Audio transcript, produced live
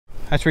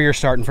That's where you're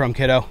starting from,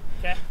 kiddo.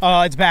 Okay.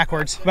 It's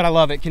backwards, but I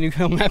love it. Can you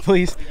film that,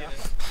 please?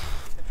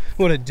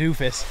 What a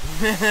doofus.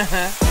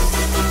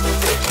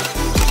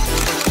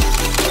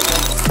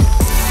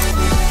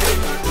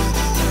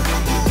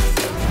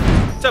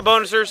 What's up,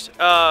 bonusers?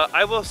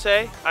 I will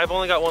say I've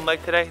only got one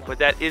leg today, but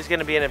that is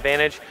gonna be an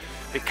advantage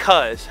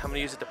because I'm gonna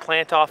use it to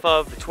plant off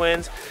of the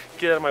twins,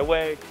 get out of my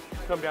way,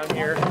 come down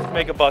here,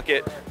 make a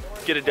bucket,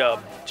 get a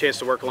dub. Chance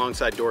to work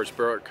alongside Doris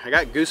Burke. I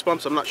got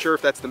goosebumps. I'm not sure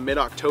if that's the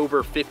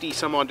mid-October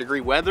 50-some-odd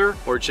degree weather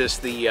or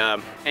just the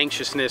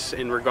anxiousness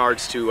in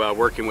regards to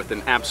working with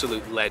an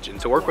absolute legend.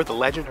 To work with a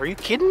legend, are you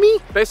kidding me?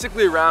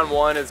 Basically, round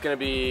one is going to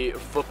be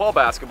football,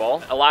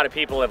 basketball. A lot of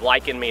people have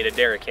likened me to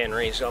Derrick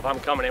Henry, so if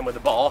I'm coming in with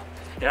the ball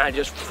and I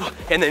just,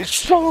 and then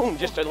just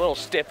a little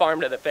stiff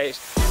arm to the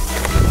face.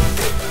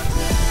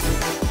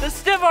 The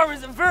stiff arm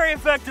is a very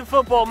effective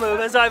football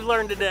move, as I've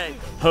learned today.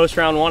 Post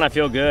round one, I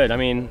feel good. I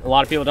mean, a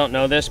lot of people don't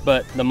know this,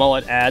 but the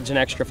mullet adds an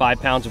extra 5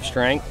 pounds of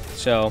strength,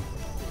 so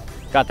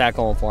got that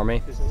going for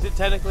me. Is it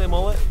technically a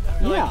mullet? I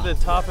feel like the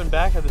top and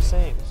back are the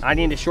same. I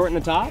need to shorten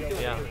the top?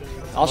 Yeah.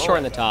 I'll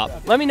shorten the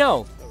top. Let me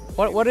know.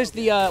 What do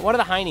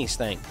the heinies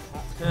think?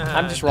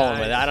 I'm just rolling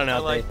with it. I don't know. I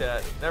like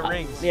that. That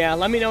rings. Yeah,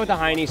 let me know what the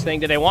heinies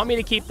think. Do they want me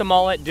to keep the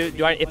mullet?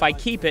 If I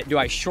keep it, do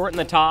I shorten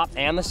the top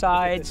and the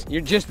sides?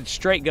 You're just a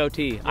straight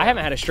goatee. Yeah. I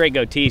haven't had a straight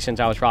goatee since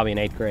I was probably in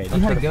 8th grade.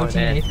 You had a goatee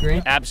in 8th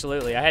grade?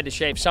 Absolutely. I had to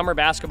shave. Summer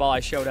basketball, I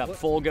showed up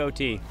full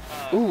goatee.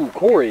 Ooh,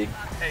 Corey.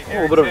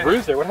 A little bit of a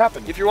bruise there. What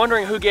happened? If you're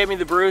wondering who gave me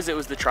the bruise, it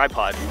was the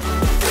tripod.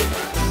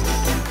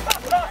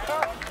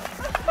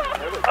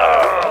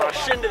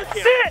 Shin to the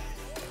camera. Sit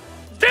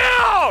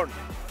down!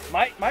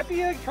 Might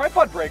be a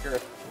tripod breaker.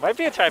 Might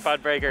be a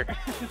tripod breaker.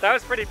 That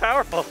was pretty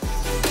powerful.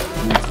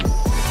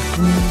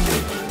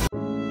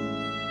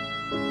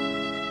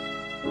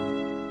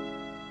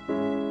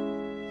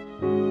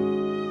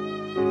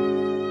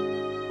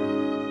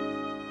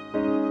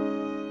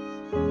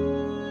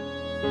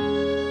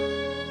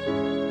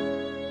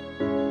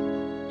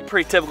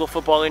 Pretty typical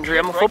football injury.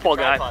 I'm a football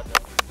guy.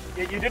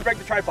 Yeah, you did break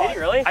the tripod. Did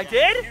you really? I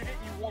did? You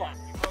won.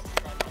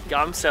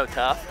 God, I'm so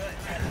tough.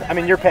 I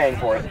mean, you're paying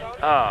for it.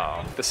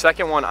 Oh. The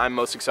second one I'm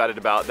most excited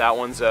about, that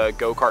one's a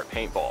go-kart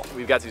paintball.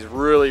 We've got these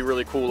really,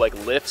 really cool like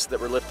lifts that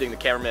we're lifting the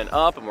cameraman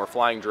up and we're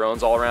flying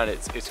drones all around.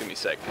 It's gonna be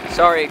sick.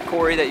 Sorry,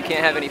 Corey, that you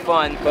can't have any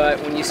fun, but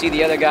when you see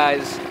the other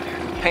guys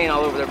paint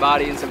all over their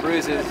body and some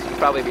bruises, you'll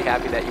probably be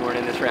happy that you weren't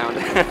in this round.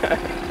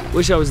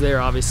 Wish I was there,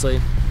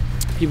 obviously.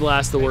 People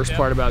ask the worst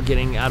part about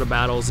getting out of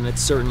battles, and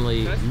it's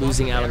certainly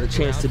losing out on the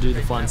chance to do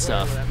the fun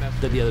stuff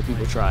that the other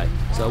people try.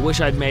 So I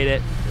wish I'd made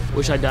it.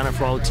 Wish I'd done it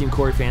for all the Team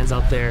Corey fans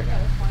out there.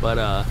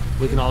 But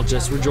we can all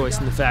just rejoice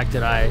in the fact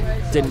that I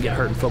didn't get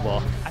hurt in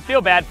football. I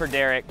feel bad for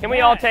Derrick. Can we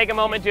all take a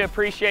moment to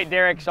appreciate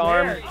Derrick's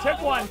arm? Derrick took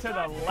one to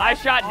the left. I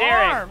shot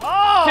Derrick.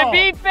 Oh. To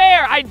be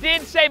fair, I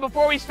did say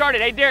before we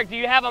started, hey Derrick, do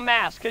you have a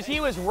mask? Because he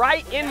was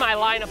right in my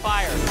line of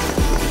fire.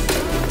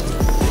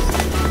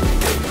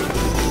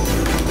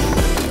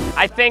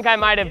 I think I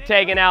might have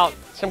taken out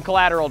some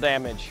collateral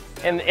damage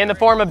in the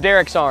form of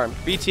Derrick's arm.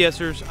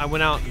 BTSers, I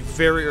went out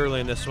very early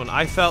in this one.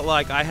 I felt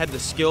like I had the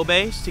skill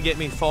base to get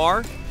me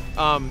far.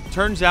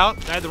 Turns out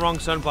I had the wrong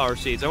sunflower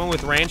seeds. I went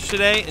with ranch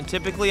today, and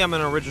typically I'm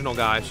an original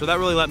guy, so that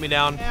really let me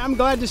down. I'm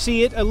glad to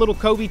see it. A little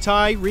Kobe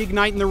tie,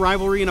 reigniting the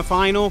rivalry in a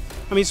final.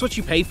 I mean, it's what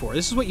you pay for.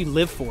 This is what you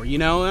live for, you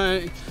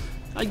know?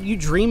 You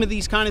dream of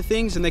these kind of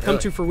things, and they come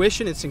to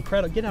fruition. It's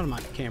incredible. Get out of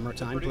my camera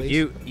time, please.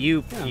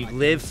 You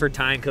live for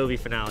tying Kobe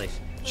finales.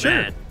 Sure.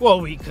 Man.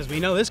 Well, because we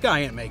know this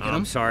guy ain't making them.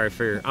 I'm sorry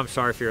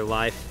for your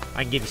life.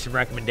 I can give you some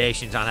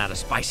recommendations on how to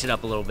spice it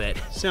up a little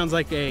bit. Sounds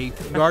like a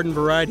garden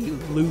variety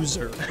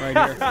loser right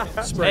here.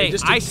 Hey,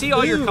 I see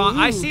all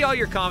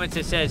your comments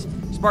that says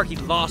Sparky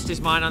lost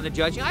his mind on the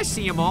judging. I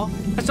see them all.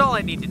 That's all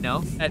I need to know.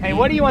 Hey,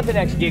 what do you want the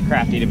next Get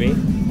Crafty to be?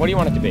 What do you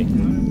want it to be?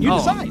 You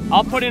decide.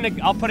 I'll put in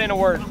a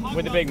word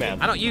with the big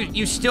man. I don't.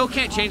 You still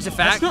can't change the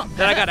fact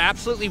that I got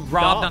absolutely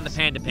robbed on the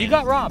Panda painting. You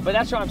got robbed, but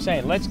that's what I'm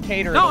saying. Let's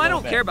cater. No, I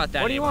don't care about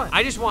that. What do you want?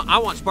 I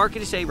want Sparky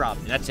to say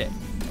robbed me. That's it.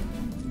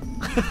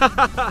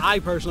 I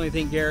personally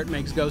think Garrett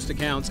makes ghost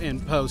accounts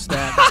and posts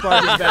that.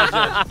 Sparky's better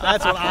judge.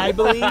 That's what I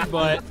believe,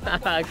 but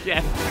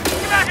okay. Get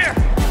back here!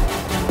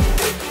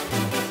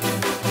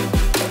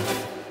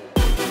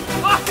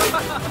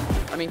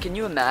 I mean, can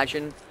you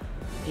imagine,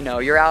 you know,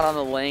 you're out on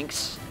the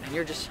links and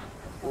you're just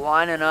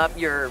lining up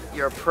your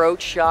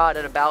approach shot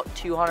at about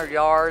 200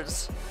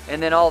 yards,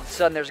 and then all of a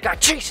sudden there's a guy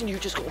chasing you,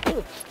 just go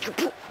boom,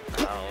 boom,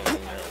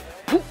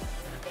 boom.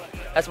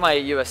 That's my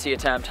UFC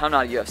attempt. I'm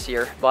not a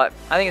UFCer, but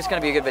I think it's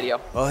gonna be a good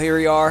video. Well, here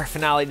we are,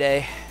 finale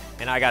day.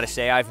 And I gotta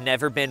say, I've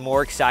never been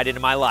more excited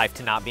in my life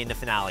to not be in the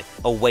finale.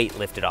 A weight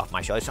lifted off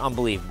my shoulders. It's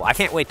unbelievable. I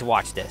can't wait to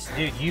watch this.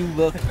 Dude, you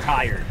look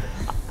tired.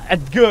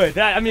 That's good.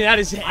 That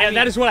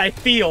is what I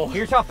feel.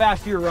 Here's how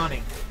fast you're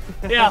running.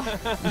 Yeah.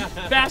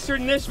 Faster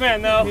than this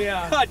man, though.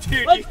 Yeah.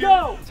 Dude, let's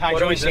go.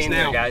 what are we seeing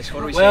now, guys?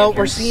 What are we well, seeing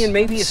we're seeing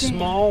maybe a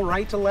small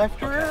right to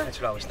left. Okay, that's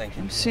what I was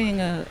thinking. I'm seeing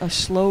a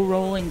slow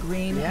rolling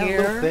green Yeah, here.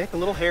 a little thick, a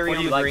little hairy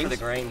on the greens. for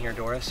the grain here,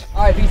 Doris?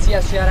 All right,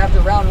 BTS chat, after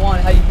round one,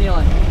 how you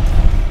feeling?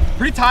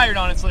 Pretty tired,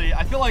 honestly.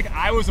 I feel like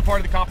I was a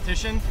part of the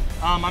competition.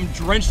 I'm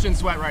drenched in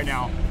sweat right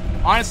now.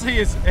 Honestly,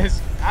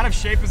 as out of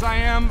shape as I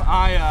am,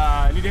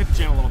 I need to hit the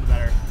gym a little bit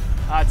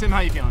better. Tim, how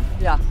you feeling?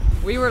 Yeah,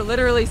 we were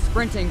literally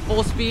sprinting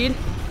full speed.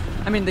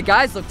 I mean, the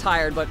guys look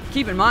tired, but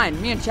keep in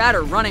mind, me and Chad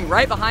are running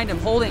right behind him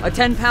holding a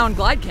 10-pound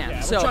glide cam. Yeah,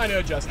 so we're trying to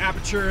adjust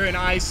aperture and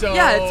ISO.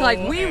 yeah, it's like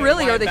we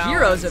really are the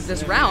heroes of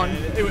this round.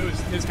 It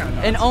was kind of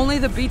nuts. And only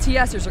the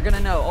BTSers are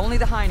gonna know, only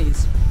the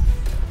Heinies.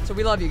 So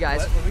we love you guys.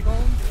 What do we call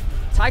them?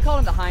 Ty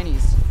called them the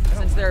Heinies,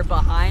 since they're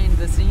behind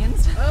the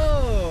scenes.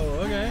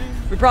 Oh, okay.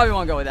 We probably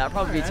won't go with that,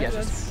 probably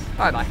BTSers.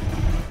 All right, bye.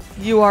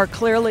 You are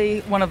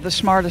clearly one of the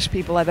smartest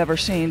people I've ever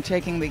seen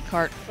taking the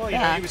cart Well, you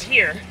know, back. he was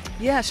here.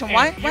 Yeah, so And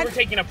why? you were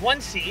taking up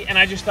one seat, and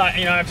I just thought,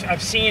 you know,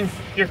 I've seen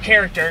your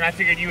character, and I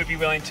figured you would be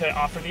willing to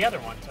offer the other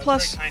one. So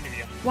Plus, it's very kind of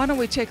you. Why don't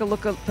we take a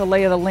look at the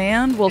lay of the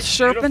land? It's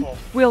beautiful.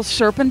 We'll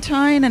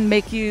serpentine and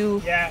make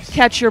you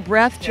catch your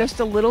breath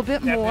just a little bit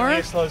Definitely more.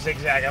 a slow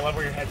zigzag. I love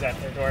where your head's at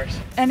there, Doris.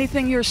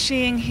 Anything you're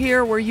seeing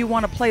here where you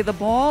want to play the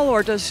ball,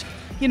 or does,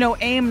 you know,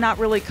 aim not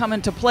really come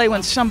into play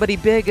when somebody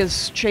big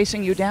is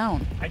chasing you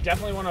down? I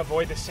definitely want to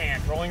avoid the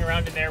sand. Rolling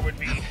around in there would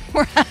be,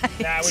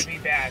 that would be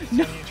bad. So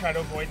you try to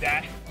avoid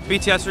that.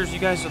 BTSers, you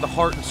guys are the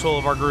heart and soul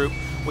of our group.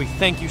 We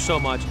thank you so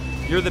much.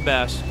 You're the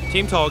best.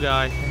 Team Tall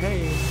Guy.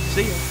 Hey,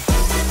 see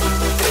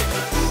ya.